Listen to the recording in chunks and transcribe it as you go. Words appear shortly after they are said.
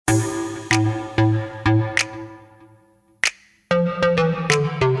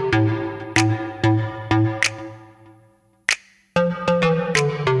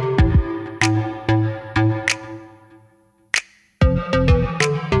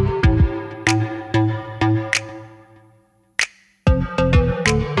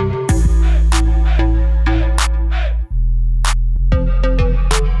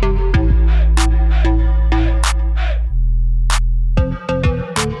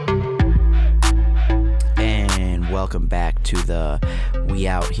welcome back to the We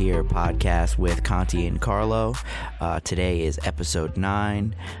Out Here podcast with Conti and Carlo. Today is episode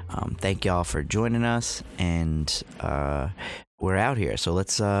 9. Thank y'all for joining us, and we're out here. So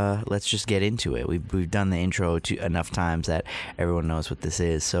let's just get into it. We've done the intro enough times that everyone knows what this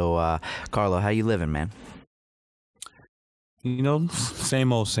is. So Carlo, how you living, man? You know,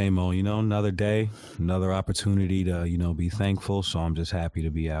 same old, you know, another day, another opportunity to, you know, be thankful. So I'm just happy to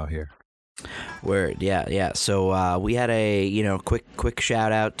be out here. Word. Yeah. So we had a, you know, quick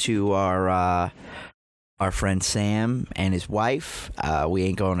shout out to our friend Sam and his wife. We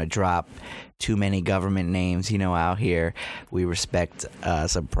ain't going to drop too many government names, you know, out here. We respect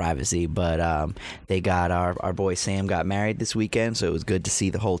some privacy, but they got our boy Sam got married this weekend, so it was good to see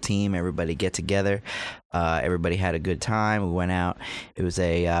the whole team, everybody get together. Everybody had a good time. We went out. It was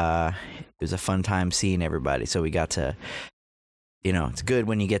a fun time seeing everybody. So we got to, you know, it's good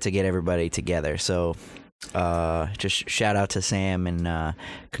when you get everybody together. So just shout out to Sam and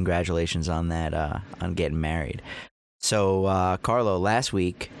congratulations on that, on getting married. So Carlo, last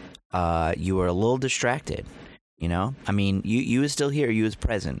week you were a little distracted, you know? I mean, you was still here, you was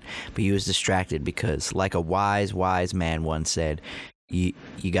present, but you was distracted because, like a wise man once said, you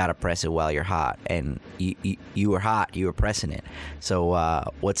gotta press it while you're hot, and you were hot, you were pressing it. So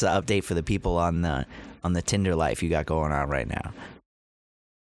what's the update for the people on the Tinder life you got going on right now?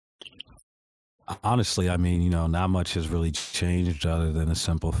 Honestly, I mean, you know, not much has really changed other than the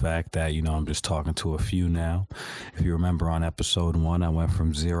simple fact that, you know, I'm just talking to a few now. If you remember on episode 1, I went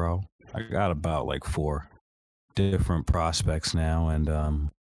from 0. I got about like 4 different prospects now. And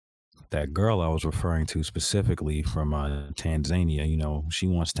that girl I was referring to specifically from Tanzania, you know, she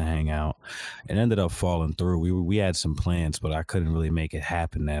wants to hang out. It ended up falling through. We had some plans, but I couldn't really make it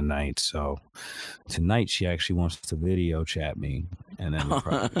happen that night. So tonight she actually wants to video chat me, and then we're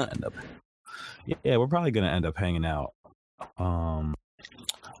probably gonna end up. Yeah, we're probably going to end up hanging out one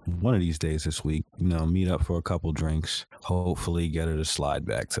of these days this week, you know, meet up for a couple drinks, hopefully get her to slide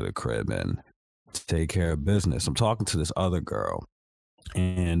back to the crib and take care of business. I'm talking to this other girl,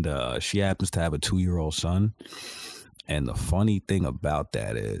 and she happens to have a 2-year-old son. And the funny thing about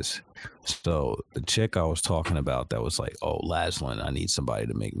that is, so the chick I was talking about that was like, oh, Laszlo, I need somebody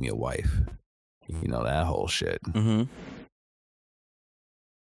to make me a wife. You know, that whole shit. Mm-hmm.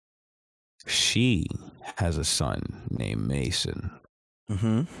 She has a son named Mason.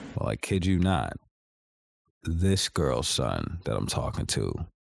 Mm-hmm. Well, I kid you not. This girl's son that I'm talking to,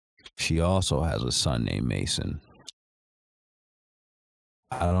 she also has a son named Mason.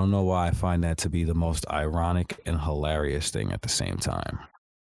 I don't know why I find that to be the most ironic and hilarious thing at the same time.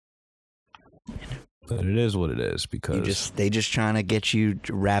 But it is what it is, because they just trying to get you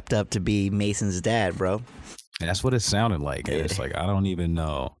wrapped up to be Mason's dad, bro. That's what it sounded like. And it's like, I don't even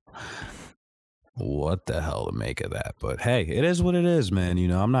know what the hell to make of that. But hey, it is what it is, man. You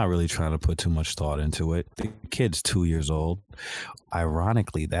know, I'm not really trying to put too much thought into it. The kid's 2 years old.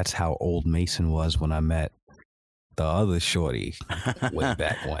 Ironically, that's how old Mason was when I met the other shorty way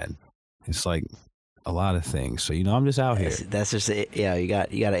back when. It's like a lot of things. So, you know, I'm just out here. That's just it. Yeah, you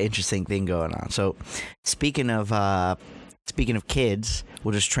got an interesting thing going on. So speaking of kids,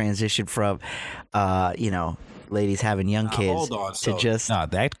 we'll just transition from you know, ladies having young kids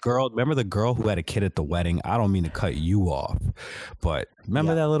that girl. Remember the girl who had a kid at the wedding? I don't mean to cut you off, but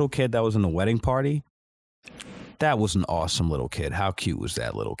remember that little kid that was in the wedding party? That was an awesome little kid. How cute was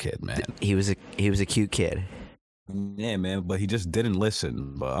that little kid, man? He was a cute kid. Yeah, man, but he just didn't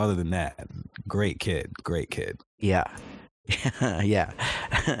listen. But other than that, great kid. Yeah. Yeah.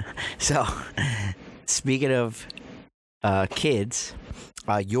 So speaking of kids,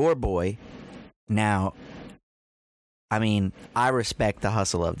 your boy now, I mean, I respect the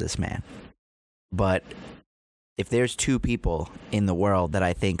hustle of this man, but if there's 2 people in the world that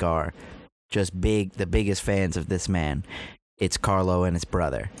I think are just the biggest fans of this man, it's Carlo and his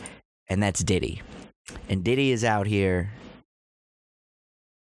brother, and that's Diddy. And Diddy is out here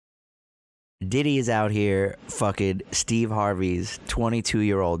fucking Steve Harvey's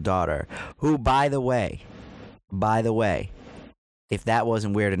 22-year-old daughter, who, by the way, if that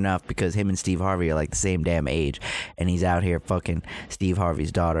wasn't weird enough, because him and Steve Harvey are like the same damn age, and he's out here fucking Steve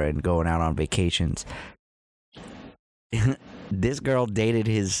Harvey's daughter and going out on vacations. This girl dated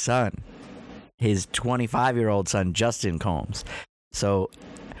his son, his 25-year-old son, Justin Combs. So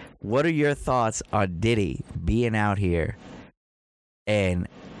what are your thoughts on Diddy being out here and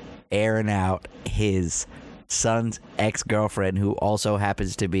airing out his son's ex-girlfriend, who also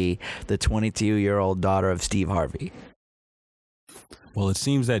happens to be the 22-year-old daughter of Steve Harvey? Well, it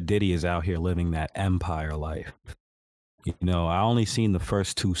seems that Diddy is out here living that empire life. You know, I only seen the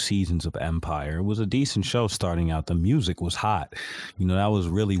first 2 seasons of Empire. It was a decent show starting out. The music was hot. You know, that was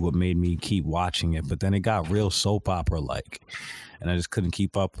really what made me keep watching it. But then it got real soap opera like, and I just couldn't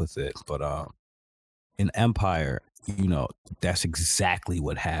keep up with it. But in Empire, you know, that's exactly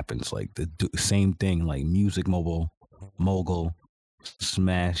what happens. Like the same thing, like music mogul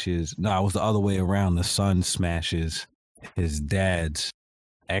smashes. No, it was the other way around. The son smashes his dad's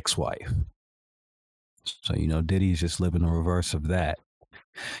ex-wife. So, you know, Diddy's just living the reverse of that.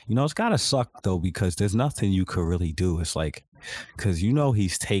 You know, it's gotta suck though, because there's nothing you could really do. It's like, because you know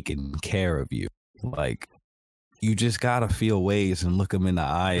he's taking care of you. Like, you just gotta feel ways and look him in the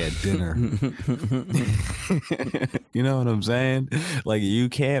eye at dinner. You know what I'm saying? Like, you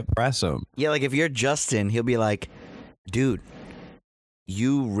can't press him. Yeah, like if you're Justin, he'll be like, dude,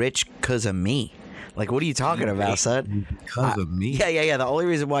 you rich because of me. Like, what are you talking about, son? Because of me? Yeah. The only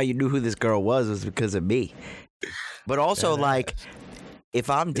reason why you knew who this girl was because of me. But also, like, if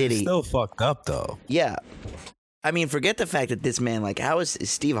I'm Diddy... It's still fucked up, though. Yeah. I mean, forget the fact that this man, like, how is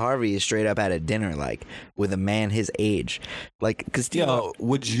Steve Harvey is straight up at a dinner, like, with a man his age? Like, because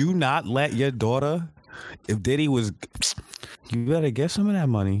would you not let your daughter, if Diddy was... You better get some of that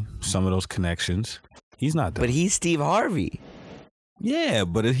money, some of those connections. He's not done. But he's Steve Harvey. Yeah,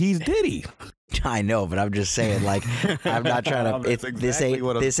 but he's Diddy. I know, but I'm just saying, like, I'm not trying to. This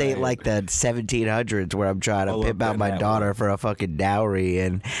ain't like the 1700s where I'm trying to pimp out my daughter for a fucking dowry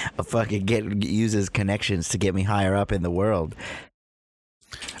and a fucking use his connections to get me higher up in the world.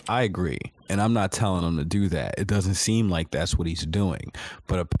 I agree, and I'm not telling him to do that. It doesn't seem like that's what he's doing,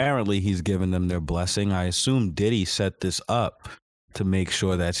 but apparently he's giving them their blessing. I assume Diddy set this up to make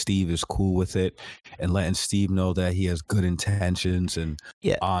sure that Steve is cool with it and letting Steve know that he has good intentions and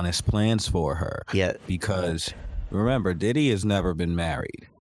honest plans for her. Yeah. Because remember, Diddy has never been married.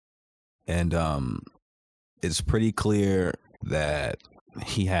 And it's pretty clear that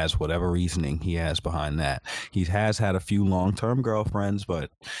he has whatever reasoning he has behind that. He has had a few long-term girlfriends,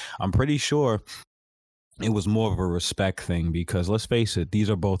 but I'm pretty sure it was more of a respect thing because let's face it,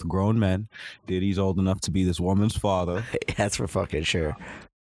 these are both grown men. Diddy's old enough to be this woman's father. That's for fucking sure.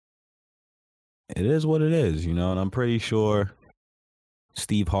 It is what it is, you know, and I'm pretty sure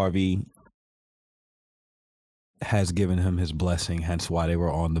Steve Harvey has given him his blessing, hence why they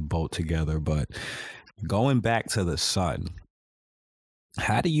were on the boat together. But going back to the son,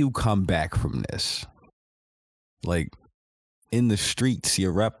 how do you come back from this? Like, in the streets,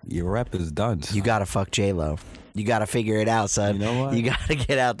 your rep is done, son. You gotta fuck J-Lo. You gotta figure it out, son. You know what? You gotta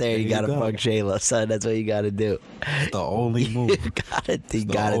get out there. You gotta fuck J-Lo, son. That's what you gotta do. It's the only move. You gotta do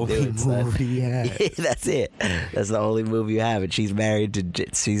it, son. That's it. That's the only move you have. And she's married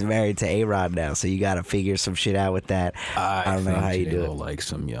to A-Rod now, so you gotta figure some shit out with that. I don't know how you do it. Like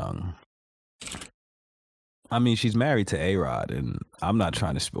some young. I mean, she's married to A-Rod, and I'm not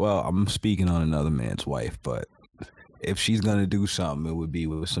trying to. I'm speaking on another man's wife, but if she's gonna do something, it would be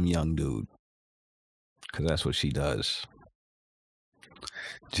with some young dude, because that's what she does.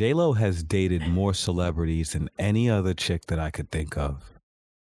 J-Lo has dated more celebrities than any other chick that I could think of.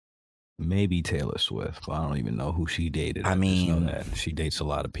 Maybe Taylor Swift, but I don't even know who she dated. I mean, just know that she dates a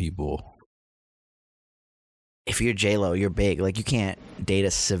lot of people. If you're J-Lo, you're big. Like, you can't date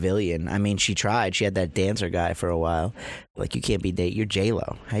a civilian. I mean, she tried. She had that dancer guy for a while. Like, you can't you're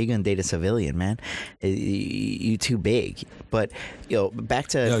J-Lo. How you gonna date a civilian, man? You too big. But, back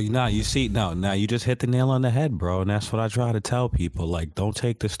to... Now you just hit the nail on the head, bro. And that's what I try to tell people. Like, don't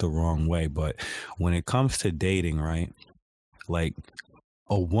take this the wrong way. But when it comes to dating, right? Like,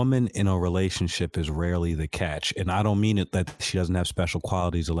 a woman in a relationship is rarely the catch. And I don't mean it that she doesn't have special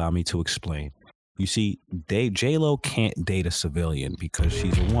qualities. Allow me to explain. You see, J-Lo can't date a civilian because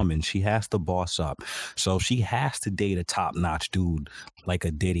she's a woman. She has to boss up. So she has to date a top-notch dude like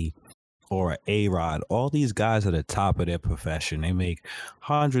a Diddy or an A-Rod. All these guys are the top of their profession. They make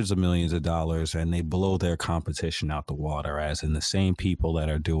hundreds of millions of dollars and they blow their competition out the water, as in the same people that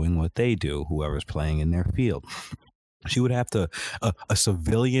are doing what they do, whoever's playing in their field. She would have to, a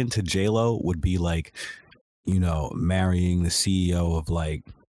civilian to J-Lo would be like, marrying the CEO of like,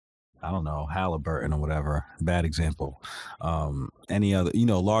 I don't know, Halliburton or whatever. Bad example. Any other,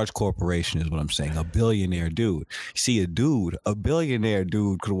 large corporation is what I'm saying. A billionaire dude. See, a billionaire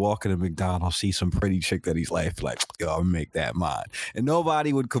dude could walk into McDonald's, see some pretty chick that he's like, yo, I'll make that mine. And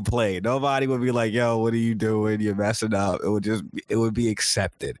nobody would complain. Nobody would be like, yo, what are you doing? You're messing up. It would be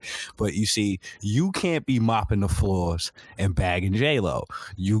accepted. But you see, you can't be mopping the floors and bagging J-Lo.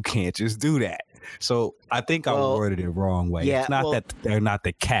 You can't just do that. So I think I worded it wrong way. Yeah, it's not that they're not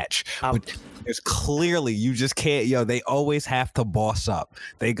the catch, but it's clearly you just can't. They always have to boss up.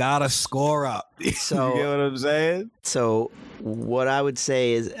 They gotta score up. So, you get what I'm saying? So what I would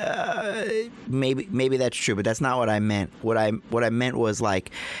say is maybe that's true, but that's not what I meant. What I meant was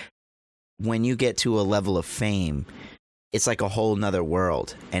like when you get to a level of fame, it's like a whole nother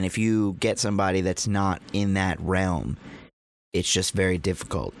world. And if you get somebody that's not in that realm, it's just very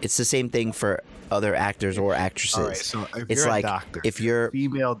difficult. It's the same thing for other actors or actresses. All right, so if it's you're like a doctor, if you're a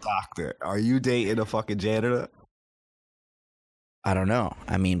female doctor, are you dating a fucking janitor? I don't know.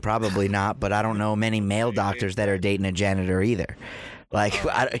 I mean, probably not, but I don't know many male doctors that are dating a janitor either. Like,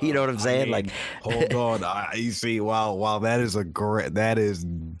 you know what I'm saying? I mean, hold on. You see, while that is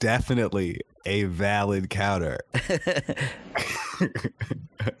definitely a valid counter.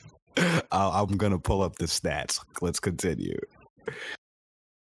 I'm gonna pull up the stats. Let's continue.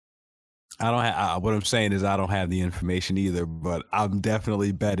 I don't have. What I'm saying is I don't have the information either, but I'm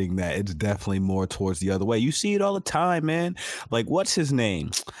definitely betting that it's definitely more towards the other way. You see it all the time, man. Like, what's his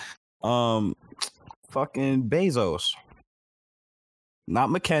name? Fucking Bezos.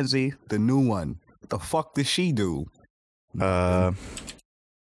 Not Mackenzie, the new one. What the fuck does she do?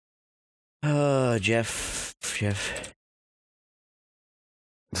 Jeff.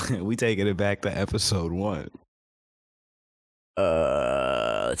 We taking it back to episode 1.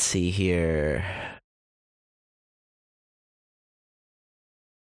 Let's see here.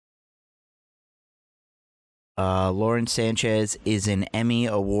 Lauren Sanchez is an Emmy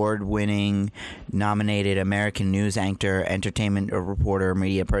Award-winning nominated American news anchor, entertainment reporter,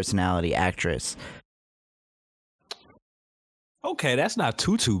 media personality, actress. Okay, that's not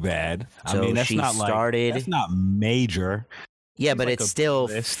too bad. So I mean, that's not that's not major. Yeah, but like it's still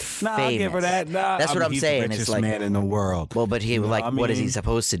famous. I'll give her that. That's what I'm he's saying. The richest It's like man in the world. Well, but what is he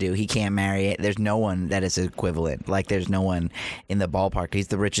supposed to do? He can't marry it. There's no one that is equivalent. Like, there's no one in the ballpark. He's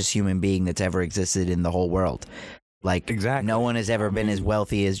the richest human being that's ever existed in the whole world. Like, exactly. No one has ever been as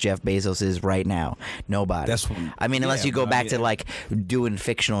wealthy as Jeff Bezos is right now. Nobody. Unless you go back to like doing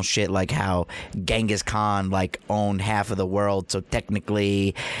fictional shit, like how Genghis Khan like owned half of the world, so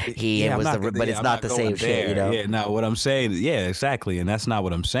technically it's not the same shit, you know? Yeah, no, what I'm saying, yeah, exactly, and that's not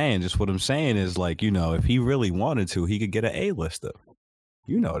what I'm saying. Just what I'm saying is, like, if he really wanted to, he could get an A-lister.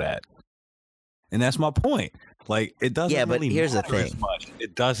 You know that. And that's my point. Like, it doesn't really here's matter the thing. as much.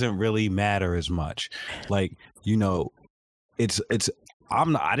 It doesn't really matter as much. Like, I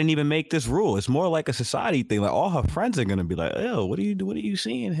didn't even make this rule. It's more like a society thing. Like, all her friends are gonna be like, "Oh, what do you do? What are you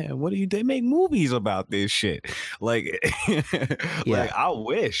seeing him? They make movies about this shit." Like, like I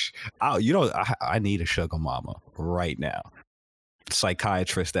wish. I need a sugar mama right now.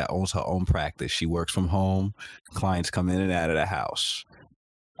 Psychiatrist that owns her own practice. She works from home. Clients come in and out of the house.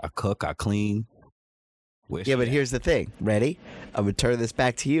 I cook. I clean. But here's the thing. Ready? I'm gonna turn this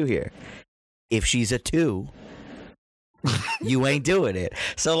back to you here. If she's a 2. You ain't doing it.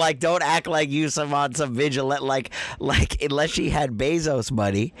 So, like, don't act like you on some vigilant, like unless she had Bezos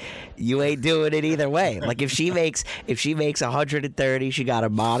money, you ain't doing it either way. Like, if she makes 130, she got a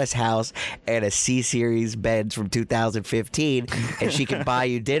modest house and a C-Series Benz from 2015, and she can buy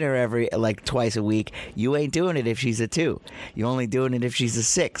you dinner twice a week, you ain't doing it if she's a 2. You're only doing it if she's a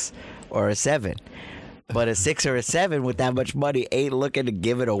 6 or a 7. But a 6 or a 7 with that much money ain't looking to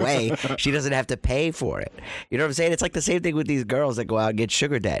give it away. She doesn't have to pay for it. You know what I'm saying? It's like the same thing with these girls that go out and get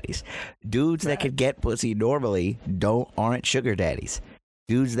sugar daddies. Dudes that can get pussy normally aren't sugar daddies.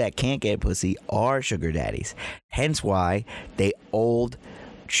 Dudes that can't get pussy are sugar daddies. Hence why they old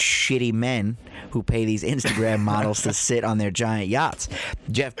shitty men who pay these Instagram models to sit on their giant yachts.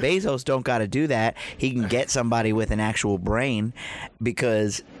 Jeff Bezos don't got to do that. He can get somebody with an actual brain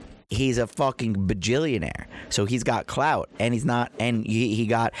because he's a fucking bajillionaire. So he's got clout, and he's not, and he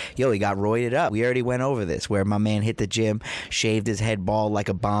got roided up. We already went over this, where my man hit the gym, shaved his head bald like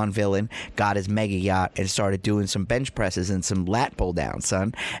a Bond villain, got his mega yacht, and started doing some bench presses and some lat pull downs,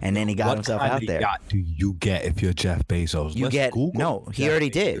 son. And then he got himself out there. What kind of yacht do you get if you're Jeff Bezos? He already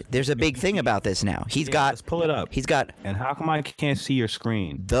did. There's a big thing about this now. Let's pull it up. He's got. And how come I can't see your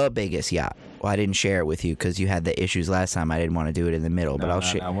screen? The biggest yacht. Well, I didn't share it with you because you had the issues last time. I didn't want to do it in the middle, but I'll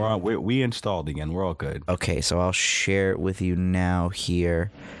share. We installed again. We're all good. Okay, so I'll share it with you now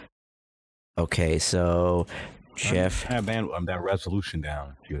here. Okay, so Jeff, have that resolution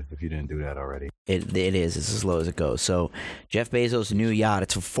down if you didn't do that already. It is. It's as low as it goes. So Jeff Bezos' new yacht.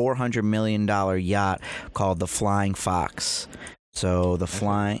 It's a $400 million yacht called the Flying Fox. So the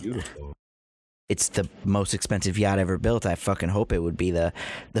flying. Beautiful. it's the most expensive yacht ever built. I fucking hope it would be the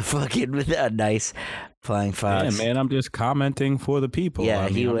fucking nice Flying Fox. Yeah, man, I'm just commenting for the people. Yeah,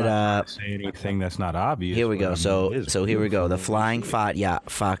 he would say anything that's not obvious. Here we go. So here we go. The beautiful. Flying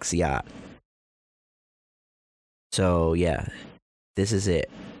Fox yacht. So yeah, this is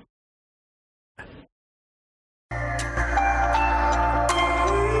it.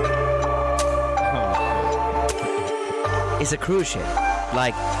 It's a cruise ship.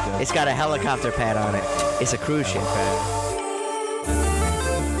 Like, it's got a helicopter pad on it. It's a cruise ship.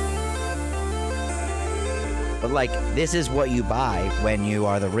 But like, this is what you buy when you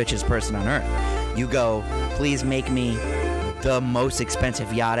are the richest person on earth. You go, please make me the most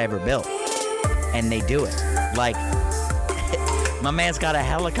expensive yacht ever built. And they do it. Like, my man's got a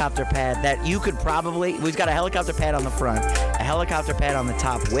helicopter pad that you could probably, we've got a helicopter pad on the front, a helicopter pad on the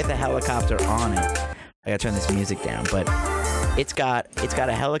top with a helicopter on it. I gotta turn this music down, but it's got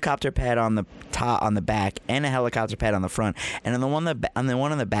a helicopter pad on the top, on the back, and a helicopter pad on the front. And on the one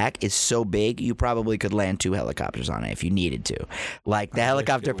on the back is so big, you probably could land 2 helicopters on it if you needed to. Like, the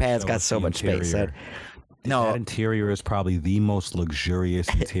helicopter pad's got so much space. That interior is probably the most luxurious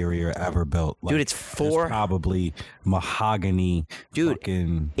interior ever built. Like, dude, it's probably mahogany. Dude,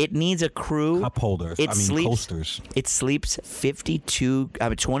 it needs a crew. Cup holders. Coasters. It sleeps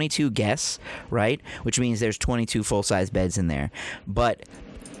 22 guests, right? Which means there's 22 full-size beds in there. But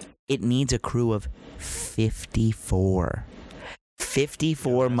it needs a crew of 54.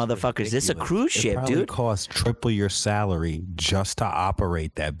 54 motherfuckers. This is a cruise ship, dude. It costs triple your salary just to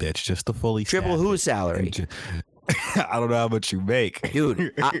operate that bitch, just to fully triple whose salary? I don't know how much you make,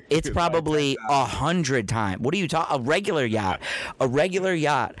 dude. It's probably 100 times. What are you talking? A regular yacht.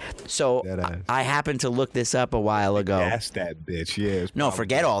 So I happened to look this up a while ago. Gas that bitch, yeah. No,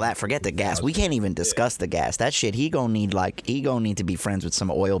 forget all that. Forget the gas. We can't even discuss the gas. That shit. He gonna need to be friends with some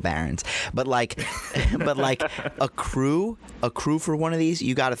oil barons. But like a crew for one of these,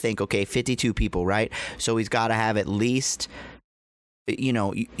 you got to think. Okay, 52 people, right? So he's got to have at least.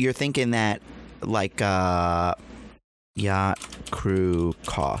 You're thinking that like. Yacht crew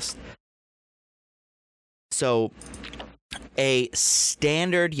cost. So a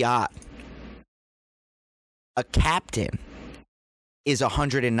standard yacht, a captain, is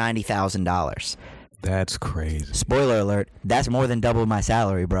 $190,000. That's crazy. Spoiler alert, that's more than double my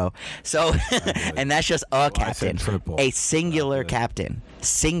salary, bro. So and that's just a captain. A singular captain.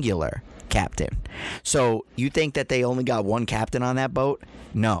 Singular captain. So you think that they only got one captain on that boat?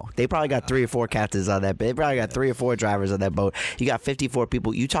 No, they probably got 3 or 4 captains on that boat. They probably got 3 or 4 drivers on that boat. You got 54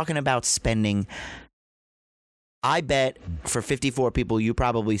 people. You talking about spending, I bet for 54 people, you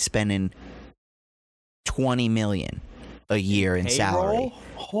probably spending $20 million a year in salary.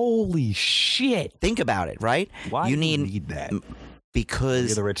 Holy shit. Think about it, right? Why do you need that? Because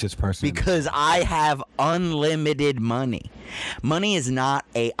you're the richest person. Because I have unlimited money. Money is not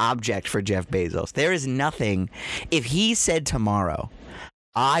an object for Jeff Bezos. There is nothing. If he said tomorrow,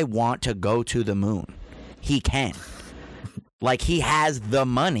 I want to go to the moon, he can. Like, he has the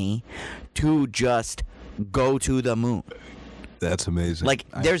money to just go to the moon. That's amazing. Like,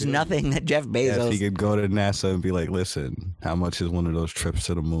 there's nothing that Jeff Bezos... Yes, he could go to NASA and be like, listen, how much is one of those trips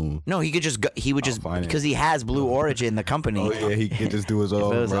to the moon? No, he could just go, he would just, because he has Blue Origin, the company. Oh, yeah, he could just do his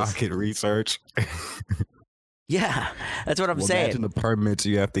own rocket research. Yeah, that's what I'm saying. Imagine the permits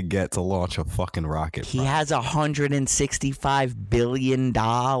you have to get to launch a fucking rocket. He has $165 billion.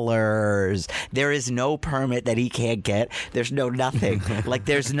 There is no permit that he can't get. There's no nothing. Like,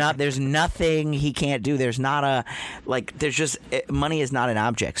 there's nothing he can't do. There's not a, like, there's just, money is not an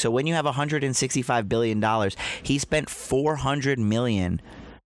object. So when you have $165 billion, he spent $400 million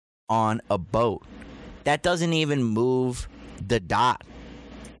on a boat. That doesn't even move the dot.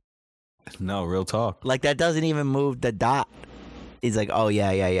 No, real talk. Like, that doesn't even move the dot. He's like, oh,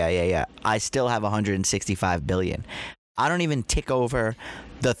 yeah. I still have 165 billion. I don't even tick over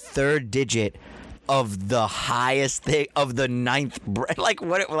the 3rd digit of the highest thing, of the 9th. Like,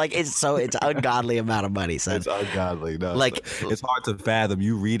 what? Like, it's ungodly amount of money. So it's ungodly. No, like, it's hard to fathom.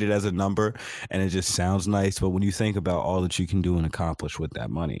 You read it as a number, and it just sounds nice. But when you think about all that you can do and accomplish with that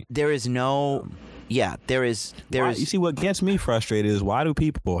money, there is no. Yeah, there is. You see, what gets me frustrated is, why do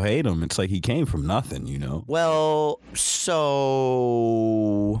people hate him? It's like he came from nothing, you know? Well,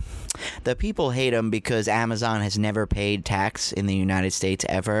 so the people hate him because Amazon has never paid tax in the United States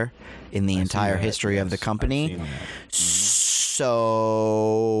ever in the entire history of the company.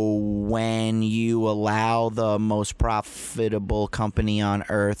 So when you allow the most profitable company on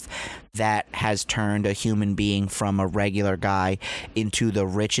earth that has turned a human being from a regular guy into the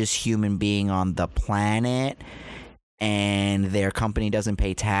richest human being on the planet, and their company doesn't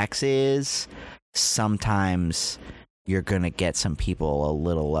pay taxes, sometimes you're going to get some people a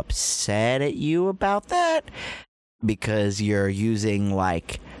little upset at you about that because you're using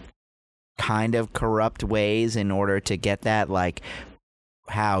like kind of corrupt ways in order to get that, like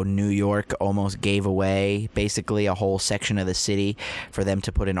how New York almost gave away basically a whole section of the city for them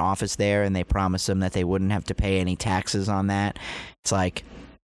to put an office there, and they promised them that they wouldn't have to pay any taxes on that. It's like,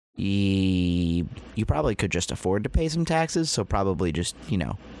 you probably could just afford to pay some taxes, so probably just,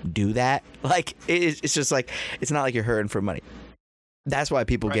 do that. Like, it's just like, it's not like you're hurting for money. That's why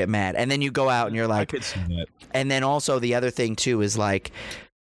people get mad. And then you go out and you're like, I could see that. And then also the other thing too is like,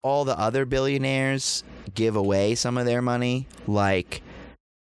 all the other billionaires give away some of their money. Like,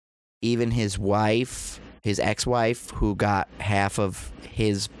 even his wife, his ex-wife, who got half of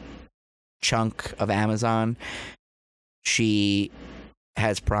his chunk of Amazon, she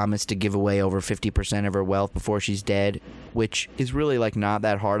has promised to give away over 50% of her wealth before she's dead, which is really like not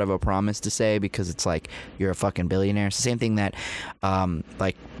that hard of a promise to say because it's like you're a fucking billionaire. It's the same thing that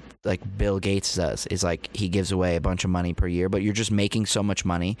like Bill Gates does, is like he gives away a bunch of money per year, but you're just making so much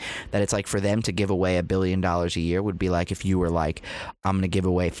money that it's like for them to give away $1 billion a year would be like if you were like, I'm going to give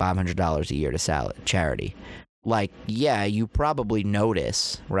away $500 a year to charity. Like, yeah, you probably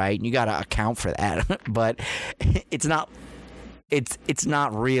notice, right? You got to account for that, but it's not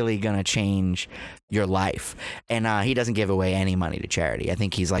really going to change your life. And he doesn't give away any money to charity. I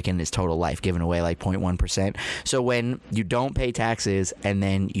think he's like in his total life giving away like 0.1%. So when you don't pay taxes and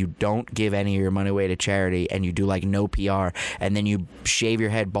then you don't give any of your money away to charity and you do like no PR and then you shave your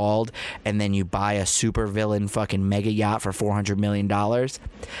head bald and then you buy a super villain fucking mega yacht for $400 million,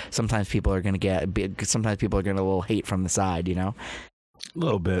 sometimes people are going to get a little hate from the side, A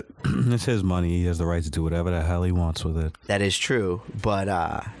little bit. It's his money. He has the right to do whatever the hell he wants with it. That is true,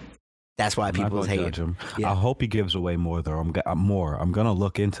 but that's why people hate him. Yeah. I hope he gives away more, though. I'm going to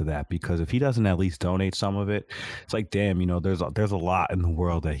look into that because if he doesn't at least donate some of it, it's like, damn, there's a lot in the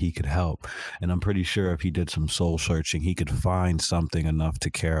world that he could help. And I'm pretty sure if he did some soul searching, he could find something enough to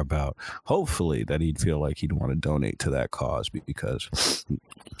care about. Hopefully that he'd feel like he'd want to donate to that cause because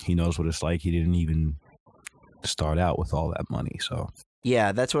he knows what it's like. He didn't even start out with all that money. So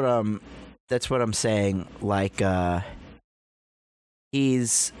yeah, that's what I'm saying. Like,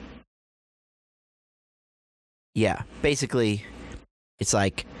 basically, it's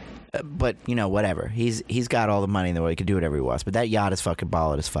like, but whatever. He's got all the money in the world. He can do whatever he wants. But that yacht is fucking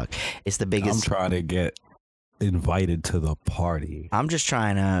ballin' as fuck. It's the biggest. I'm trying to get invited to the party. I'm just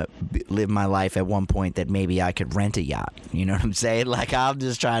trying to live my life at one point that maybe I could rent a yacht. You know what I'm saying? Like, I'm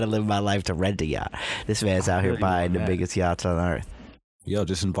just trying to live my life to rent a yacht. This man's out here buying the biggest yachts on earth. Yo,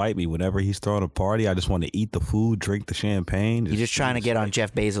 just invite me whenever he's throwing a party. I just want to eat the food, drink the champagne. You're just trying to get on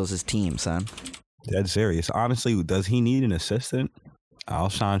Jeff Bezos' team, son. Dead serious. Honestly, does he need an assistant? I'll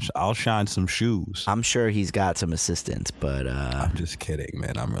shine some shoes. I'm sure he's got some assistants, but I'm just kidding,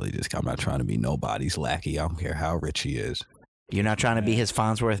 man. I'm not trying to be nobody's lackey. I don't care how rich he is. You're not trying to be his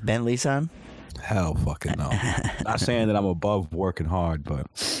Farnsworth Bentley, son? Hell fucking no. Not saying that I'm above working hard, but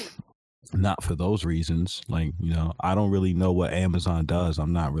not for those reasons. Like, I don't really know what Amazon does.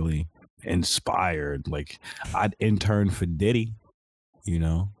 I'm not really inspired. Like, I'd intern for Diddy,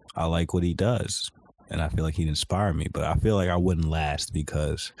 I like what he does. And I feel like he'd inspire me, but I feel like I wouldn't last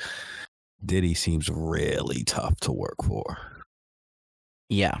because Diddy seems really tough to work for.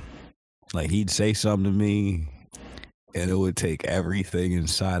 Yeah. Like, he'd say something to me and it would take everything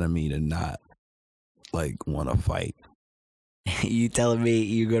inside of me to not, want to fight. You telling me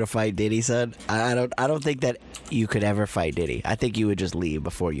you're gonna fight Diddy, son? I don't think that you could ever fight Diddy. I think you would just leave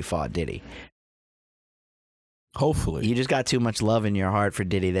before you fought Diddy. Hopefully. You just got too much love in your heart for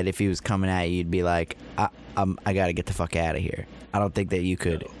Diddy that if he was coming at you, you'd be like, I gotta get the fuck out of here. I don't think that you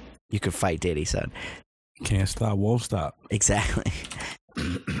could fight Diddy, son. Can't stop, won't stop. Exactly.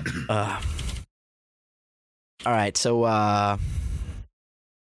 All right, so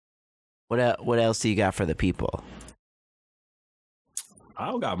what else do you got for the people? I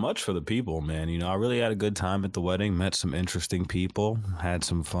don't got much for the people, man. I really had a good time at the wedding, met some interesting people, had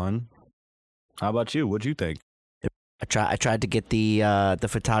some fun. How about you? What'd you think? I tried to get the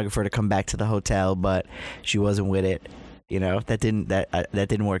photographer to come back to the hotel, but she wasn't with it. That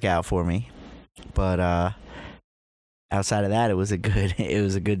didn't work out for me. But outside of that, it was a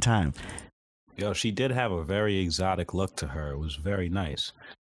good time. Yo, she did have a very exotic look to her. It was very nice.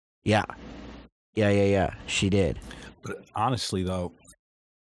 Yeah. She did. But honestly, though,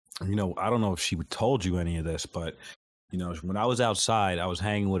 I don't know if she told you any of this, but You know, when I was outside, I was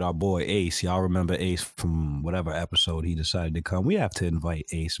hanging with our boy Ace. Y'all remember Ace from whatever episode he decided to come. We have to invite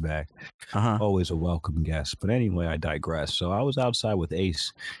Ace back. Always a welcome guest. But anyway, I digress. So I was outside with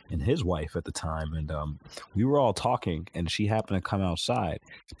Ace and his wife at the time, and we were all talking, and she happened to come outside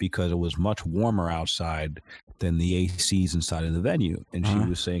because it was much warmer outside than the ACs inside of the venue. And she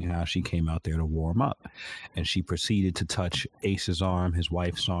was saying how she came out there to warm up. And she proceeded to touch Ace's arm, his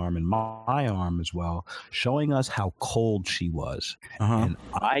wife's arm, and my arm as well, showing us how cold she was. And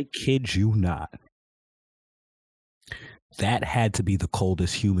I kid you not, that had to be the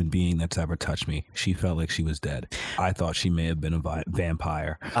coldest human being that's ever touched me. She felt like she was dead. I thought she may have been a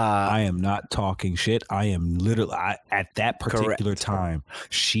vampire. I am not talking shit. I am literally, at that particular time,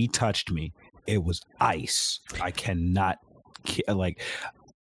 she touched me. It was ice. I cannot, like,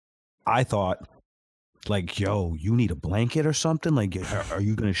 I thought, like, yo, you need a blanket or something? Like, are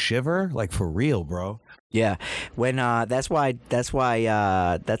you going to shiver? Like, for real, bro. Yeah. When, that's why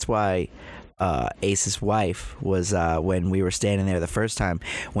Ace's wife was, when we were standing there the first time,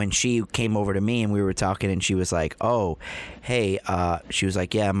 when she came over to me and we were talking, and she was like, oh, hey, she was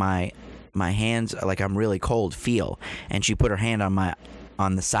like, yeah, my hands, like, I'm really cold, feel. And she put her hand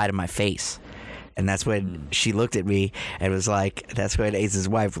on the side of my face. And that's when she looked at me and was like, that's when Ace's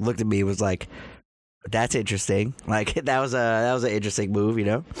wife looked at me and was like, that's interesting. Like, that was an interesting move, you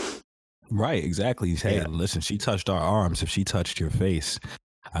know? Right, exactly. Hey, listen, she touched our arms. If she touched your face,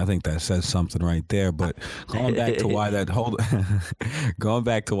 I think that says something right there. But going back to why going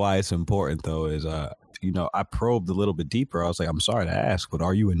back to why it's important though is, you know, I probed a little bit deeper. I was like, I'm sorry to ask, but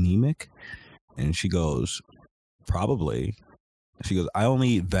are you anemic? And she goes, probably. She goes, I only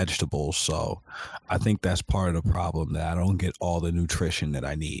eat vegetables, so I think that's part of the problem, that I don't get all the nutrition that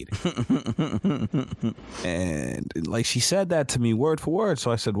I need. And like, she said that to me word for word.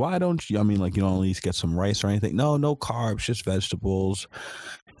 So I said, why don't you, I mean, like, you don't at least get some rice or anything? No carbs, just vegetables.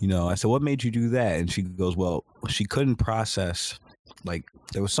 You know, I said, what made you do that? And she goes, well, she couldn't process, like,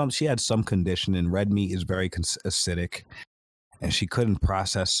 she had some condition, and red meat is very acidic, and she couldn't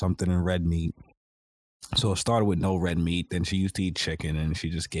process something in red meat. So it started with no red meat. Then she used to eat chicken, and she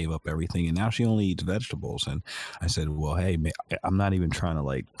just gave up everything. And now she only eats vegetables. And I said, well, hey, man, I'm not even trying to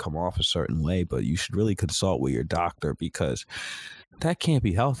like come off a certain way, but you should really consult with your doctor, because that can't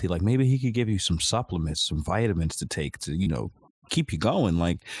be healthy. Like, maybe he could give you some supplements, some vitamins to take to, you know, keep you going.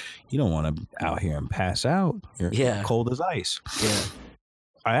 Like, you don't want to out here and pass out. You're cold as ice. Yeah.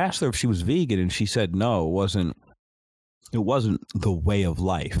 I asked her if she was vegan, and she said, no, it wasn't the way of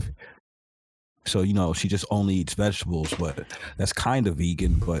life. So, you know, she just only eats vegetables, but that's kind of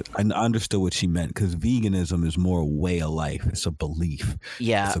vegan. But I understood what she meant, because veganism is more a way of life. It's a belief.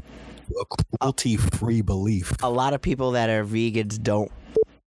 Yeah. It's a cruelty-free belief. A lot of people that are vegans don't,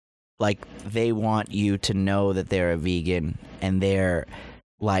 like, they want you to know that they're a vegan, and they're,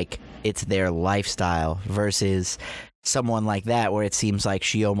 like, it's their lifestyle, versus someone like that where it seems like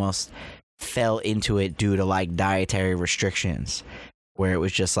she almost fell into it due to, like, dietary restrictions. Where it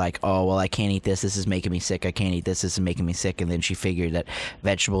was just like, oh, well, I can't eat this. This is making me sick. I can't eat this. This is making me sick. And then she figured that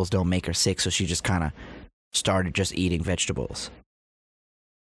vegetables don't make her sick. So she just kind of started just eating vegetables.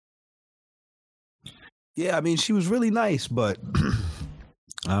 Yeah, I mean, she was really nice, but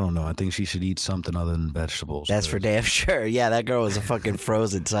I don't know. I think she should eat something other than vegetables. That's for damn sure. Yeah, that girl was a fucking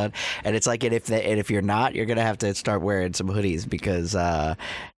frozen, son. And it's like, and if you're not, you're going to have to start wearing some hoodies, because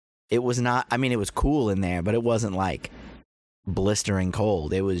it was not, I mean, it was cool in there, but it wasn't like blistering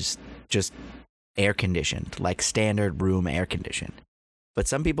cold. It was just air conditioned, like standard room air conditioned. But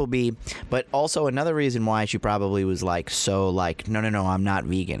some people but also another reason why she probably was like, so like, no, I'm not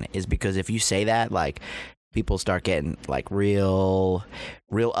vegan, is because if you say that, like, people start getting like real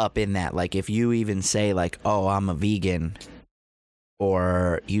up in that. Like, if you even say like, oh, I'm a vegan,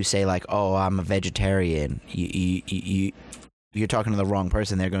 or you say like, oh, I'm a vegetarian, you're talking to the wrong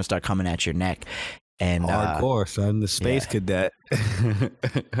person. They're going to start coming at your neck. And hardcore, son, the space cadet.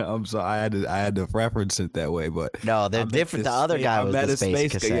 I'm sorry, I had to reference it that way, but no, they're different. The other guy was the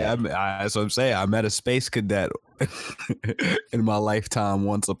space cadet. Yeah, that's what I'm saying. I met a space cadet in my lifetime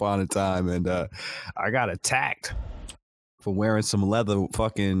once upon a time, and I got attacked for wearing some leather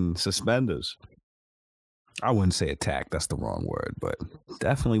fucking suspenders. I wouldn't say attacked, that's the wrong word, but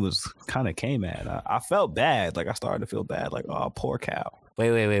definitely was kind of came at. I felt bad. Like, I started to feel bad. Like, oh, poor cow.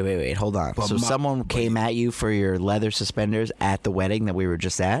 Wait. Hold on. But so someone came at you for your leather suspenders at the wedding that we were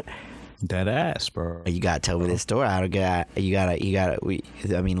just at? Dead ass, bro. You gotta tell me this story. I don't get. You gotta.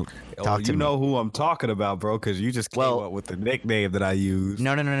 I mean, talk to me. You know who I'm talking about, bro, because you just came up with the nickname that I used.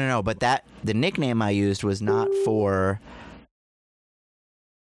 No. But the nickname I used was not for.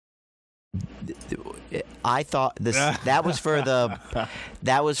 I thought that was for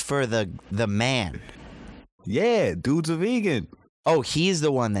the man. Yeah, dude's a vegan. Oh, he's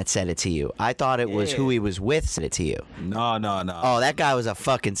the one that said it to you. I thought it was who he was with said it to you. No. Oh, that guy was a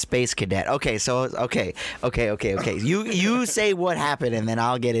fucking space cadet. Okay, so okay. You say what happened, and then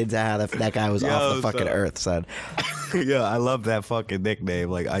I'll get into how that guy was off the fucking earth, son. Yeah, I love that fucking nickname.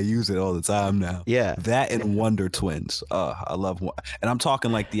 Like, I use it all the time now. Yeah. That and Wonder Twins. I love one. And I'm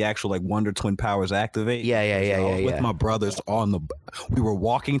talking like the actual like Wonder Twin powers activate. Yeah. With my brothers we were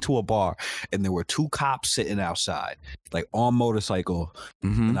walking to a bar, and there were 2 cops sitting outside, like on motorcycle.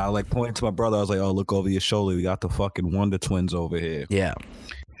 And I like pointed to my brother. I was like, "Oh, look over your shoulder. We got the fucking Wonder Twins over here." Yeah.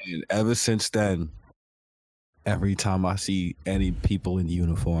 And ever since then, every time I see any people in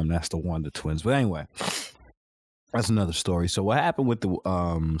uniform, that's the Wonder Twins. But anyway, that's another story. So what happened with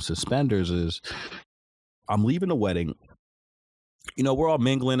the suspenders is, I'm leaving the wedding. You know, we're all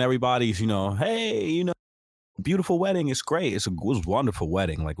mingling. Everybody's, hey, beautiful wedding. It's great. It was a wonderful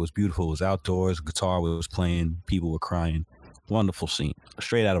wedding. Like, it was beautiful. It was outdoors. Guitar was playing. People were crying. Wonderful scene,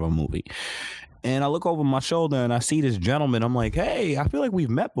 straight out of a movie. And I look over my shoulder and I see this gentleman. I'm like, hey, I feel like we've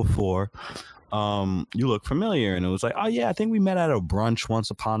met before. You look familiar. And it was like, oh yeah, I think we met at a brunch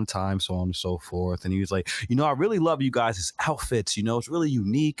once upon a time, so on and so forth. And he was like, I really love you guys' outfits. It's really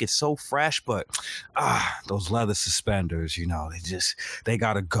unique. It's so fresh, but those leather suspenders, they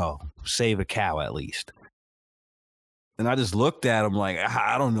gotta go. Save a cow at least. And I just looked at him like,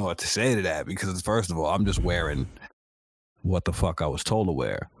 I don't know what to say to that, because first of all, I'm just wearing what the fuck I was told to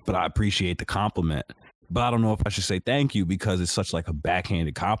wear, but I appreciate the compliment. But I don't know if I should say thank you, because it's such like a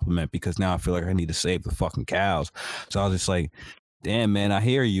backhanded compliment, because now I feel like I need to save the fucking cows. So I was just like, damn, man, I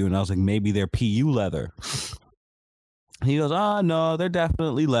hear you. And I was like, maybe they're PU leather. He goes, oh, no, they're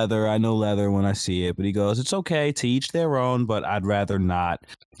definitely leather. I know leather when I see it. But he goes, it's okay, to each their own, but I'd rather not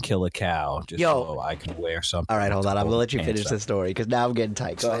kill a cow just so I can wear something. All right, hold on. I'm going to let you finish the story, because now I'm getting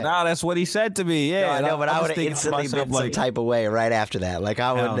tight. So now that's what he said to me. Yeah, no, I know, but I would have instantly been some type of way right after that. Like,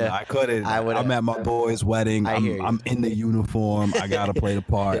 I would. I couldn't. I'm at my boy's wedding. I'm in the uniform. I got to play the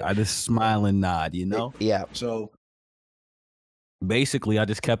part. I just smile and nod, Yeah. So basically, I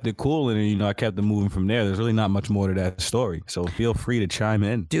just kept it cool, and I kept it moving from there. There's really not much more to that story, so feel free to chime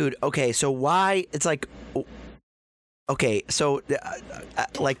in, dude. Okay, so why it's like, okay, so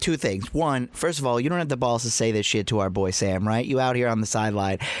like 2 things. One, first of all, you don't have the balls to say this shit to our boy Sam, right? You out here on the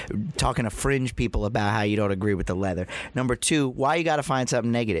sideline talking to fringe people about how you don't agree with the leather. Number 2, why you got to find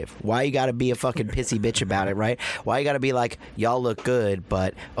something negative? Why you got to be a fucking pissy bitch about it, right? Why you got to be like, y'all look good,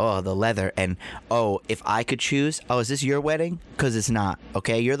 but the leather, and if I could choose, is this your wedding? Because it's not,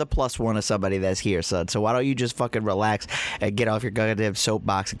 okay? You're the +1 of somebody that's here, son. So why don't you just fucking relax and get off your goddamn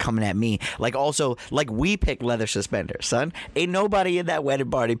soapbox and coming at me? Like, also, like, we picked leather suspenders, son. Ain't nobody in that wedding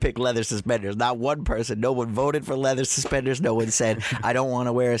party picked leather suspenders. Not one person. No one voted for leather suspenders. No one said, I don't want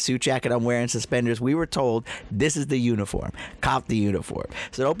to wear a suit jacket. I'm wearing suspenders. We were told, this is the uniform. Cop the uniform.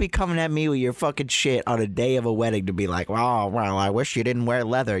 So don't be coming at me with your fucking shit on a day of a wedding to be like, oh, well, I wish you didn't wear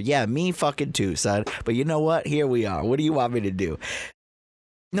leather. Yeah, me fucking too, son. But you know what? Here we are. What do you want me to do?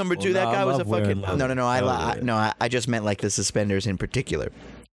 Number 2, that guy was a fucking... No. I just meant like the suspenders in particular.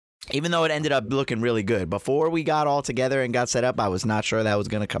 Even though it ended up looking really good. Before we got all together and got set up, I was not sure that was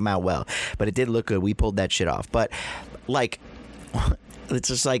going to come out well. But it did look good. We pulled that shit off. But, like, it's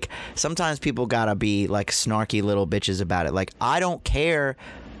just like, sometimes people got to be, like, snarky little bitches about it. Like, I don't care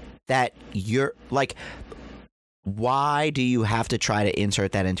that you're, like... Why do you have to try to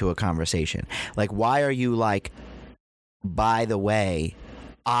insert that into a conversation? Like, why are you like, by the way,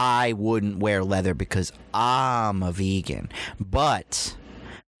 I wouldn't wear leather because I'm a vegan, but...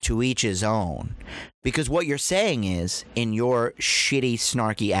 to each his own. Because what you're saying is, in your shitty,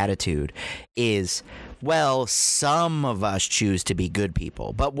 snarky attitude, is, well, some of us choose to be good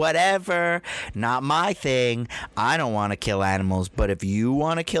people, but whatever, not my thing. I don't want to kill animals, but if you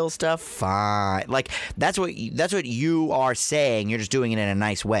want to kill stuff, fine. Like, that's what you are saying. You're just doing it in a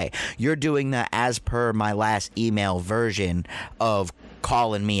nice way. You're doing the as per my last email version of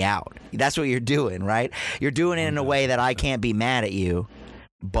calling me out. That's what you're doing, right? You're doing it in a way that I can't be mad at you.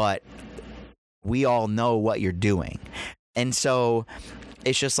 But we all know what you're doing. And so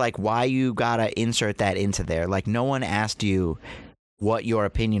it's just like, why you gotta insert that into there? Like, no one asked you what your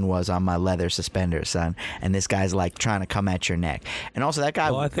opinion was on my leather suspenders, son. And this guy's like trying to come at your neck. And also that guy...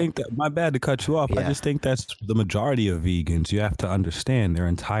 Well, I think that, my bad to cut you off. Yeah. I just think that's the majority of vegans. You have to understand their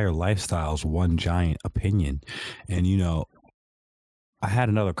entire lifestyle's one giant opinion. And, I had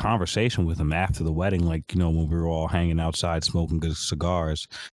another conversation with him after the wedding, like, when we were all hanging outside smoking good cigars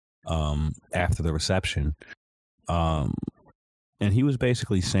after the reception. And he was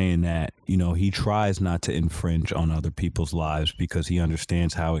basically saying that, you know, he tries not to infringe on other people's lives because he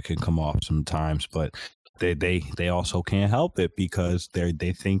understands how it can come off sometimes, but they also can't help it because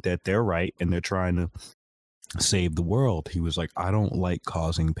they think that they're right and they're trying to save the world. He was like, I don't like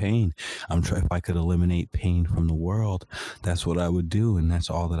causing pain. If I could eliminate pain from the world, that's what I would do, and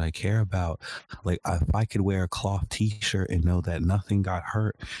that's all that I care about. Like, if I could wear a cloth t-shirt and know that nothing got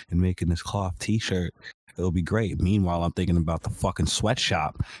hurt in making this cloth t-shirt, it'll be great. Meanwhile, I'm thinking about the fucking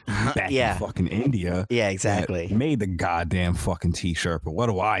sweatshop back in fucking India. Yeah, exactly. Made the goddamn fucking t-shirt, but what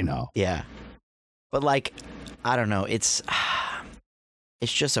do I know? Yeah. But like, I don't know. It's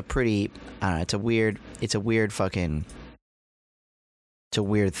just a pretty, I don't know, it's a weird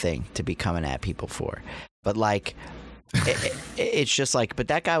thing to be coming at people for. But like, it's just like, but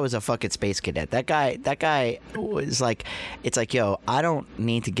that guy was a fucking space cadet. That guy was like, it's like, yo, I don't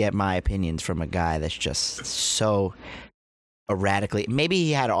need to get my opinions from a guy that's just so erratically. Maybe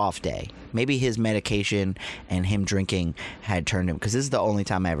he had an off day. Maybe his medication and him drinking had turned him, because this is the only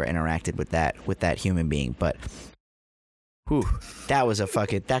time I ever interacted with that human being. But whew,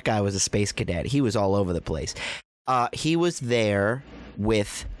 that guy was a space cadet. He was all over the place. He was there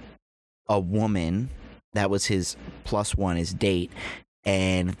with a woman that was his +1, his date,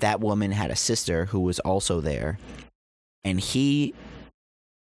 and that woman had a sister who was also there, and he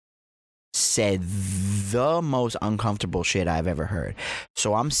said the most uncomfortable shit I've ever heard.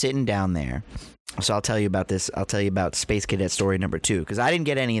 So I'm sitting down there. So I'll tell you about this. I'll tell you about Space Cadet story number 2, because I didn't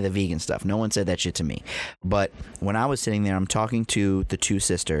get any of the vegan stuff. No one said that shit to me. But when I was sitting there, I'm talking to the 2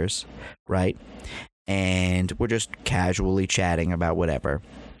 sisters, right? And we're just casually chatting about whatever.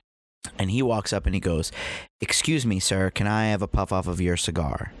 And he walks up and he goes, "Excuse me, sir, can I have a puff off of your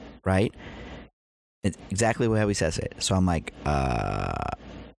cigar?" Right? It's exactly how he says it. So I'm like,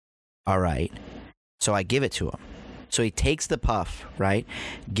 all right. So I give it to him. So he takes the puff, right?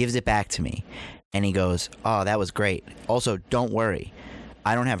 Gives it back to me. And he goes, "Oh, that was great. Also, don't worry.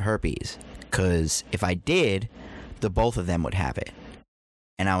 I don't have herpes. Because if I did, the both of them would have it."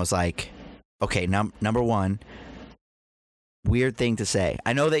 And I was like, okay, number one, weird thing to say.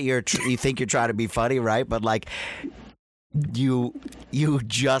 I know that you think you're trying to be funny, right? But like, you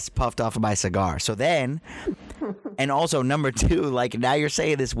just puffed off of my cigar. So then, and also number 2, like, now you're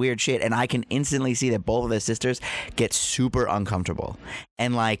saying this weird shit, and I can instantly see that both of his sisters get super uncomfortable.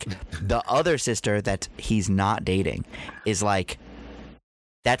 And like, the other sister that he's not dating is like,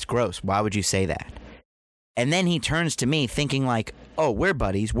 "That's gross. Why would you say that?" And then he turns to me thinking like, "Oh, we're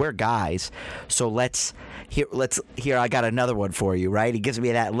buddies, we're guys, so let's here, I got another one for you," right? He gives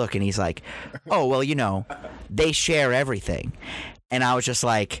me that look and he's like, "Oh, well, you know, they share everything." And I was just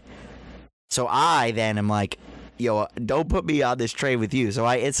like, so I then am like, "Yo, don't put me on this train with you." So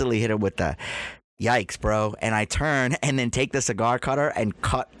I instantly hit him with the, "Yikes, bro." And I turn and then take the cigar cutter and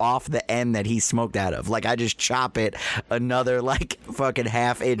cut off the end that he smoked out of. Like, I just chop it another like fucking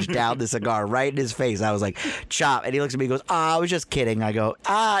 ½ inch down the cigar right in his face. I was like, "Chop." And he looks at me and goes, "I was just kidding." I go,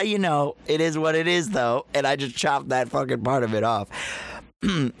 you know, it is what it is though. And I just chopped that fucking part of it off.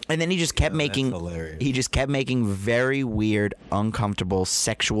 And then he just kept making very weird, uncomfortable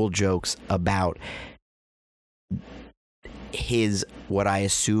sexual jokes about his, what I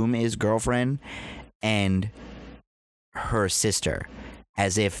assume is girlfriend, and her sister,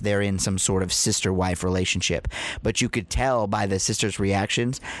 as if they're in some sort of sister-wife relationship. But you could tell by the sisters'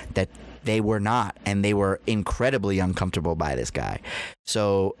 reactions that they were not, and they were incredibly uncomfortable by this guy.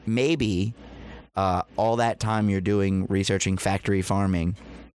 So maybe all that time you're doing researching factory farming,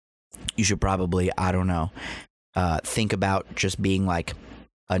 you should probably, I don't know, think about just being like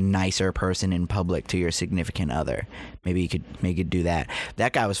a nicer person in public to your significant other. Maybe you could do that.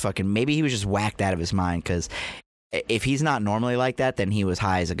 That guy was fucking, maybe he was just whacked out of his mind, because if he's not normally like that, then he was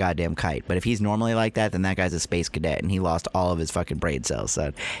high as a goddamn kite. But if he's normally like that, then that guy's a space cadet and he lost all of his fucking brain cells,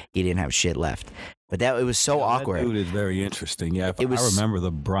 so he didn't have shit left. But it was so awkward. That dude is very interesting. Yeah, I remember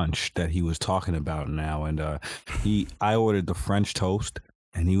the brunch that he was talking about now, and I ordered the French toast,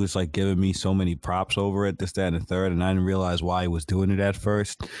 and he was like giving me so many props over it, this, that, and the third, and I didn't realize why he was doing it at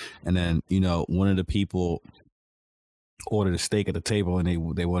first. And then, you know, one of the people ordered a steak at the table,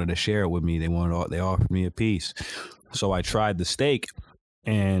 and they wanted to share it with me. They offered me a piece, so I tried the steak,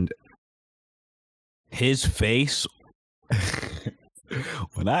 and his face.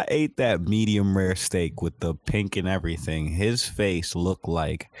 When I ate that medium rare steak with the pink and everything, his face looked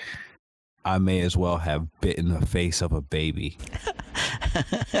like I may as well have bitten the face of a baby.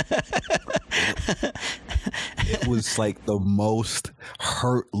 It was like the most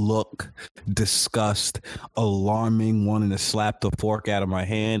hurt look, disgust, alarming, wanting to slap the fork out of my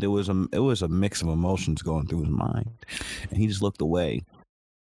hand. It was a mix of emotions going through his mind, and he just looked away.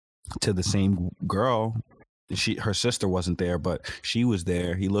 To the same girl, her sister wasn't there, but she was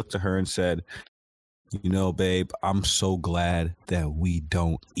there. He looked to her and said, "You know, babe, I'm so glad that we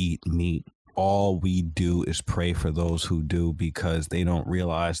don't eat meat. All we do is pray for those who do, because they don't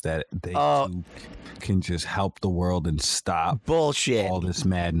realize that they too can just help the world and stop bullshit, all this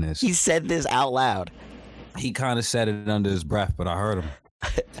madness." He said this out loud. He kind of said it under his breath, but I heard him.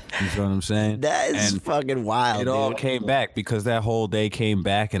 You feel what I'm saying? That is fucking wild. It all came back, because that whole day came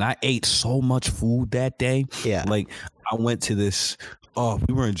back, and I ate so much food that day. Yeah. Like, I went to this,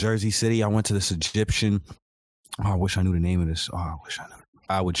 we were in Jersey City. I went to this Egyptian. I wish I knew the name of this. I wish I knew.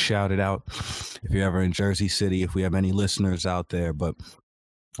 I would shout it out if you're ever in Jersey City, if we have any listeners out there. But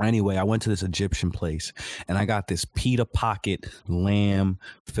anyway, I went to this Egyptian place, and I got this pita pocket lamb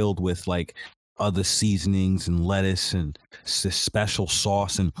filled with like other seasonings and lettuce and this special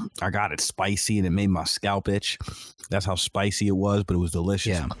sauce, and I got it spicy, and it made my scalp itch. That's how spicy it was, but it was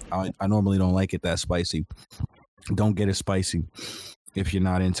delicious. Yeah. I normally don't like it that spicy. Don't get it spicy if you're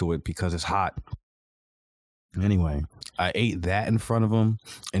not into it, because it's hot. Anyway, I ate that in front of them,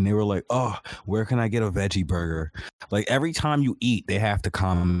 and they were like, "Oh, where can I get a veggie burger?" Like, every time you eat, they have to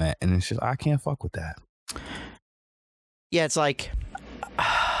comment, and it's just, I can't fuck with that. Yeah, it's like,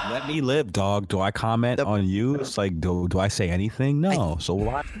 let me live, dog. Do I comment on you? It's like, do I say anything? No. So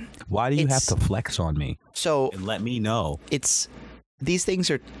why do you have to flex on me? So and let me know. It's, these things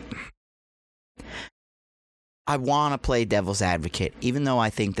are, I want to play devil's advocate, even though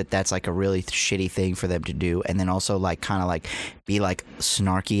I think that that's like a really shitty thing for them to do, and then also like kind of like be like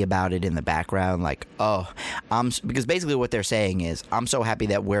snarky about it in the background, like, because basically what they're saying is, I'm so happy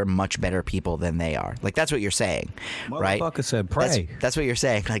that we're much better people than they are. Like, that's what you're saying, right? Motherfucker said pray. That's what you're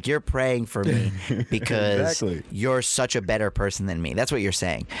saying. Like, you're praying for me because Exactly. You're such a better person than me. That's what you're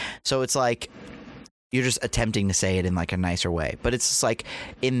saying. So it's like, you're just attempting to say it in like a nicer way, but it's just like,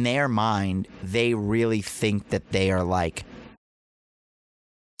 in their mind, they really think that they are like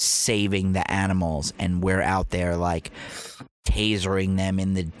saving the animals, and we're out there like tasering them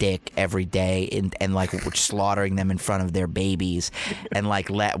in the dick every day, and like slaughtering them in front of their babies, and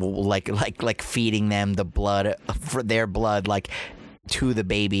like feeding them the blood, for their blood, like to the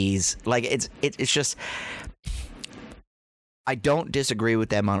babies. Like, it's just, I don't disagree with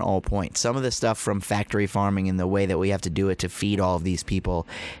them on all points. Some of the stuff from factory farming and the way that we have to do it to feed all of these people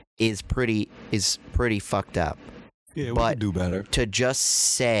is pretty fucked up. Yeah, we but could do better. To just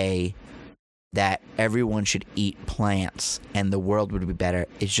say that everyone should eat plants and the world would be better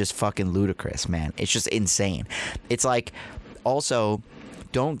is just fucking ludicrous, man. It's just insane. It's like, also,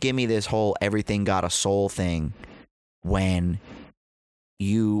 don't give me this whole everything got a soul thing when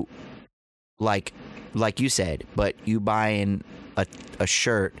you, like you said, but you buying a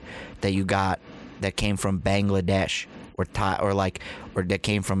shirt that you got that came from Bangladesh or that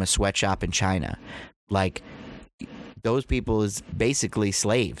came from a sweatshop in China, like, those people is basically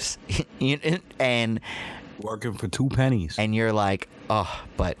slaves, and working for 2 pennies. And you're like, oh,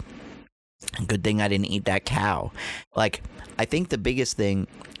 but good thing I didn't eat that cow. Like, I think the biggest thing,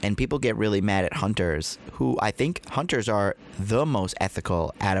 and people get really mad at hunters, who I think hunters are the most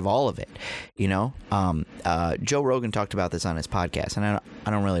ethical out of all of it. You know, Joe Rogan talked about this on his podcast, and I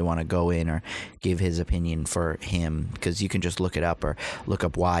don't really want to go in or give his opinion for him, because you can just look it up or look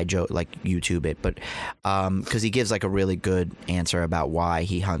up why Joe, like YouTube it. But because he gives like a really good answer about why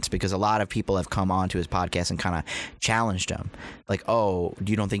he hunts, because a lot of people have come onto his podcast and kind of challenged him, like, oh,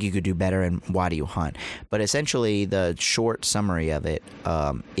 you don't think you could do better, and why do you hunt? But essentially, the short summary of it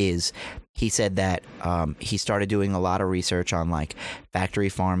is, he said that he started doing a lot of research on like factory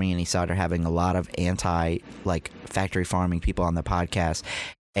farming, and he started having a lot of like factory farming people on the podcast,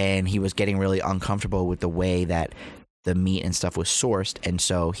 and he was getting really uncomfortable with the way that the meat and stuff was sourced. And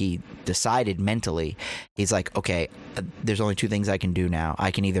so he decided mentally, he's like, okay, there's only 2 things I can do now.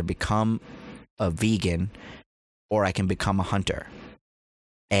 I can either become a vegan or I can become a hunter.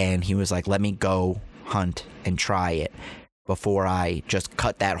 And he was like, let me go hunt and try it before I just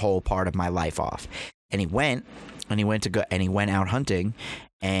cut that whole part of my life off. And he went out hunting,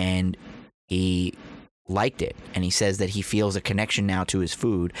 and he liked it. And he says that he feels a connection now to his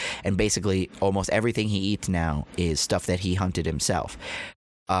food, and basically almost everything he eats now is stuff that he hunted himself.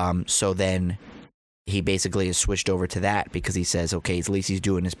 So then he basically has switched over to that, because he says, okay, at least he's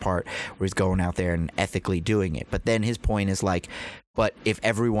doing his part where he's going out there and ethically doing it. But then his point is like, but if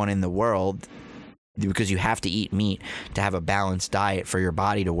everyone in the world because you have to eat meat to have a balanced diet for your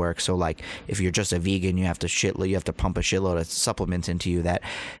body to work. So like if you're just a vegan, you have to pump a shitload of supplements into you that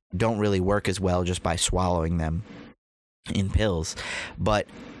don't really work as well just by swallowing them in pills. But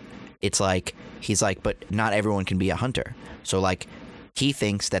it's like, he's like, but not everyone can be a hunter. So like he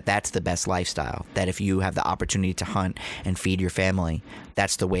thinks that that's the best lifestyle, that if you have the opportunity to hunt and feed your family,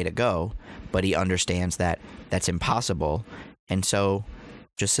 that's the way to go. But he understands that that's impossible, and so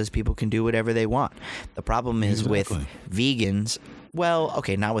just says people can do whatever they want. The problem is with vegans, well,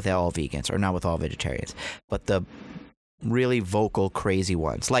 okay, not with all vegans or not with all vegetarians, but the really vocal crazy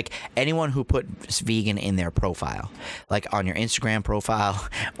ones, like anyone who put vegan in their profile, like on your Instagram profile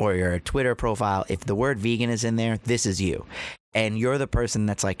or your Twitter profile, if the word vegan is in there, this is you, and you're the person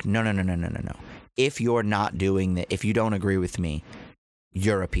that's like, no, if you're not doing that, if you don't agree with me,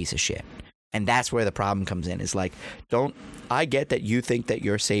 you're a piece of shit. And that's where the problem comes in, is like, I get that you think that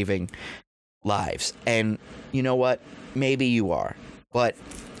you're saving lives, and you know what, maybe you are, but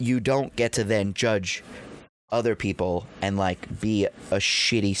you don't get to then judge other people and like be a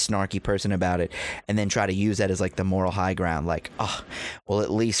shitty snarky person about it and then try to use that as like the moral high ground, like, oh well,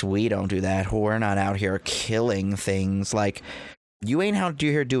 at least we don't do that, we're not out here killing things. Like, you ain't out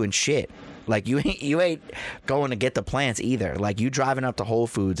here doing shit. Like, you ain't going to get the plants either. Like, you driving up to Whole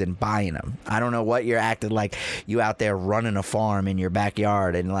Foods and buying them. I don't know what you're acting like. You out there running a farm in your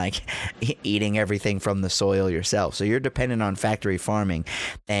backyard and like eating everything from the soil yourself. So you're dependent on factory farming,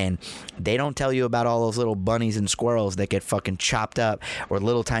 and they don't tell you about all those little bunnies and squirrels that get fucking chopped up, or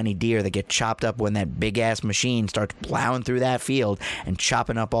little tiny deer that get chopped up when that big ass machine starts plowing through that field and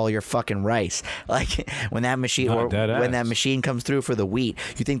chopping up all your fucking rice. Like, when that machine comes through for the wheat,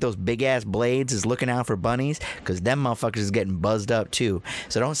 you think those big ass blades is looking out for bunnies? Because them motherfuckers is getting buzzed up too.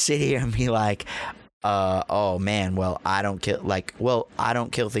 So don't sit here and be like, oh man, well I don't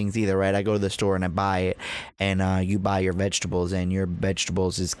kill things either, right? I go to the store and I buy it, and you buy your vegetables, and your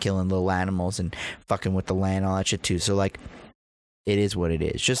vegetables is killing little animals and fucking with the land and all that shit too. So like, it is what it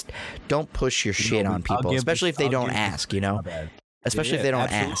is. Just don't push your shit on people, especially if they don't ask, especially if they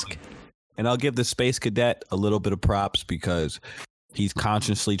don't ask. And I'll give the Space Cadet a little bit of props, because he's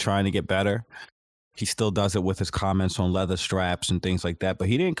consciously trying to get better. He still does it with his comments on leather straps and things like that. But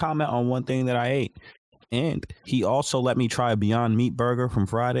he didn't comment on one thing that I ate. And he also let me try a Beyond Meat burger from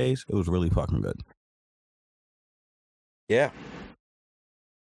Fridays. It was really fucking good. Yeah.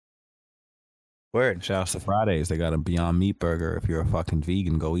 Word. Shouts to Fridays. They got a Beyond Meat burger. If you're a fucking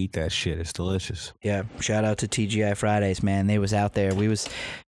vegan, go eat that shit. It's delicious. Yeah. Shout out to TGI Fridays, man. They was out there. We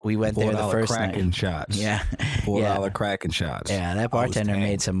went there the first night. Kraken shots. Yeah. $4 Kraken shots. Yeah, that bartender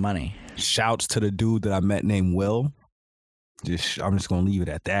made some money. Shouts to the dude that I met named Will. I'm just going to leave it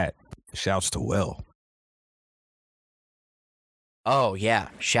at that. Shouts to Will. Oh, yeah.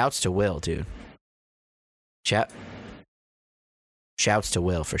 Shouts to Will, dude. Shouts to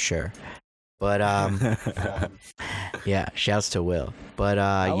Will for sure. But yeah, shouts to Will. But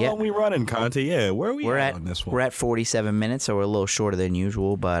how long we running, Conte? Yeah, where are we at on this one? We're at 47 minutes, so we're a little shorter than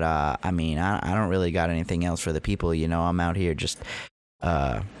usual. But I mean, I don't really got anything else for the people. I'm out here just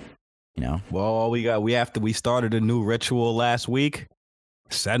Well, all we started a new ritual last week.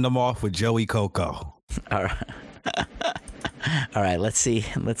 Send them off with Joey Coco. All right. All right, let's see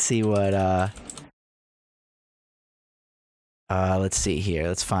what let's see here.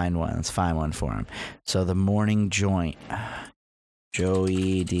 Let's find one for him. So the morning joint.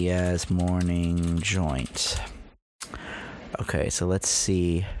 Joey Diaz morning joint. Okay, so let's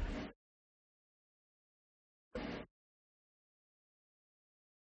see.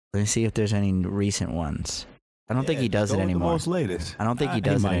 Let me see if there's any recent ones. I don't think he does it anymore. The most latest. I don't think he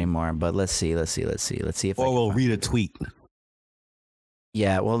does it anymore, but let's see. Let's see if we'll read a tweet.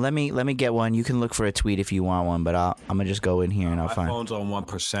 Yeah, well, let me get one. You can look for a tweet if you want one, but I'm gonna just go in here and I'll find. My phone's on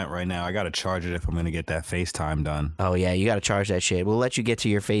 1% right now. I gotta charge it if I'm gonna get that FaceTime done. Oh yeah, you gotta charge that shit. We'll let you get to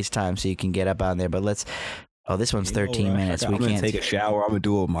your FaceTime so you can get up on there. But let's. Oh, this one's 13 minutes. I'm gonna take a shower. I'm gonna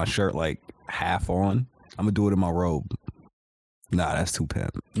do it with my shirt like half on. I'm gonna do it in my robe. Nah, that's too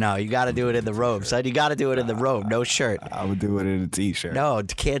pimp. No, you got to do it in the robe, son. You got to do it in the robe. No shirt. I would do it in a t-shirt. No,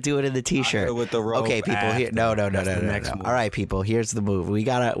 can't do it in the t-shirt. With the robe. Okay, people. Here, no. All right, people. Here's the move. We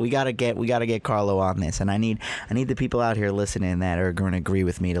gotta get Carlo on this, and I need the people out here listening that are going to agree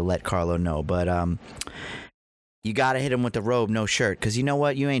with me to let Carlo know. But you got to hit him with the robe, no shirt, because you know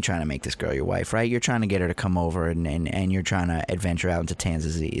what? You ain't trying to make this girl your wife, right? You're trying to get her to come over, and you're trying to adventure out into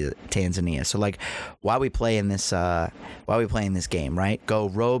Tanzania. So like, why we playing this game, right? Go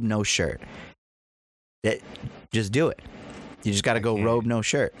robe, no shirt. Just do it. You just got to go robe, no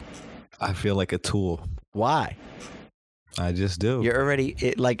shirt. I feel like a tool. Why? I just do. You're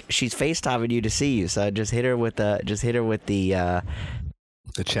already like she's FaceTiming you to see you, so just hit her with the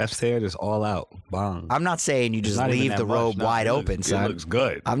the chest hair just all out. Bang. I'm not saying you just leave the robe wide open, son. It looks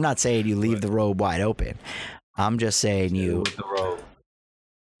good. I'm not saying you leave the robe wide open. I'm just saying you. With the robe.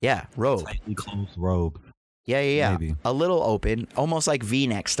 Yeah, robe. Tightly closed robe. Yeah. Maybe. A little open, almost like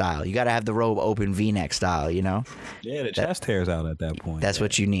V-neck style. You got to have the robe open V-neck style, you know? Yeah, the chest hair's out at that point. That's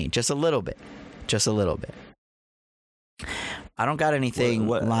what you need. Just a little bit. Just a little bit. I don't got anything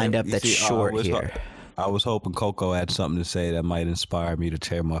lined up that's short here. I was hoping Coco had something to say that might inspire me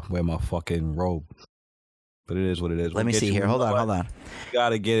to wear my fucking robe. But it is what it is. Let me see here. Hold on. You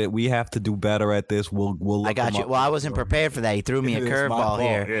gotta get it. We have to do better at this. We'll I got you. Well, I wasn't prepared for that. You threw me a curveball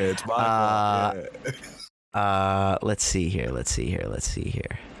here. Yeah, it's my fault. Yeah. Let's see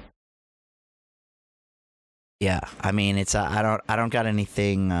here. Yeah, I mean, it's I don't got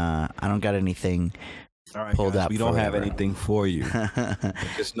anything. I don't got anything. All right, pulled guys, up. We don't have anything for you.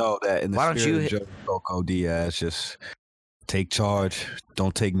 Just know that in the spirit of Coco Diaz, just take charge.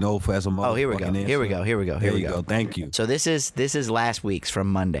 Don't take no for as a motherfucking here we go. answer. Here we go. Thank you. So this is last week's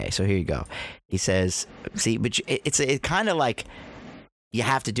from Monday. So here you go. He says, see, but it's kind of like you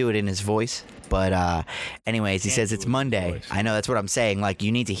have to do it in his voice. But anyways, he says it's Monday. I know that's what I'm saying. Like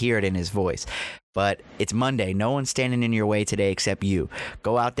you need to hear it in his voice. But it's Monday. No one's standing in your way today except you.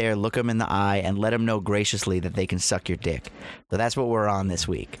 Go out there, look them in the eye, and let them know graciously that they can suck your dick. So that's what we're on this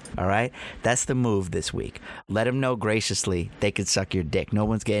week, all right? That's the move this week. Let them know graciously they can suck your dick. No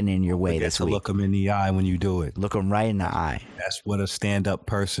one's getting in your way this week. Look them in the eye when you do it. Look them right in the eye. That's what a stand-up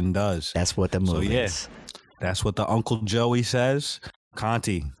person does. That's what the move is. That's what the Uncle Joey says.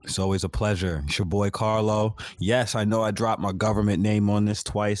 Conti, it's always a pleasure. It's your boy Carlo. Yes, I know I dropped my government name on this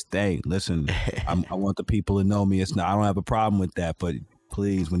twice. Dang, listen, I want the people to know me. I don't have a problem with that, but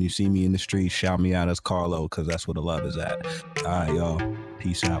please, when you see me in the street, shout me out as Carlo, because that's where the love is at. All right, y'all.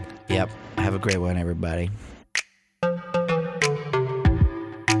 Peace out. Yep. Have a great one, everybody.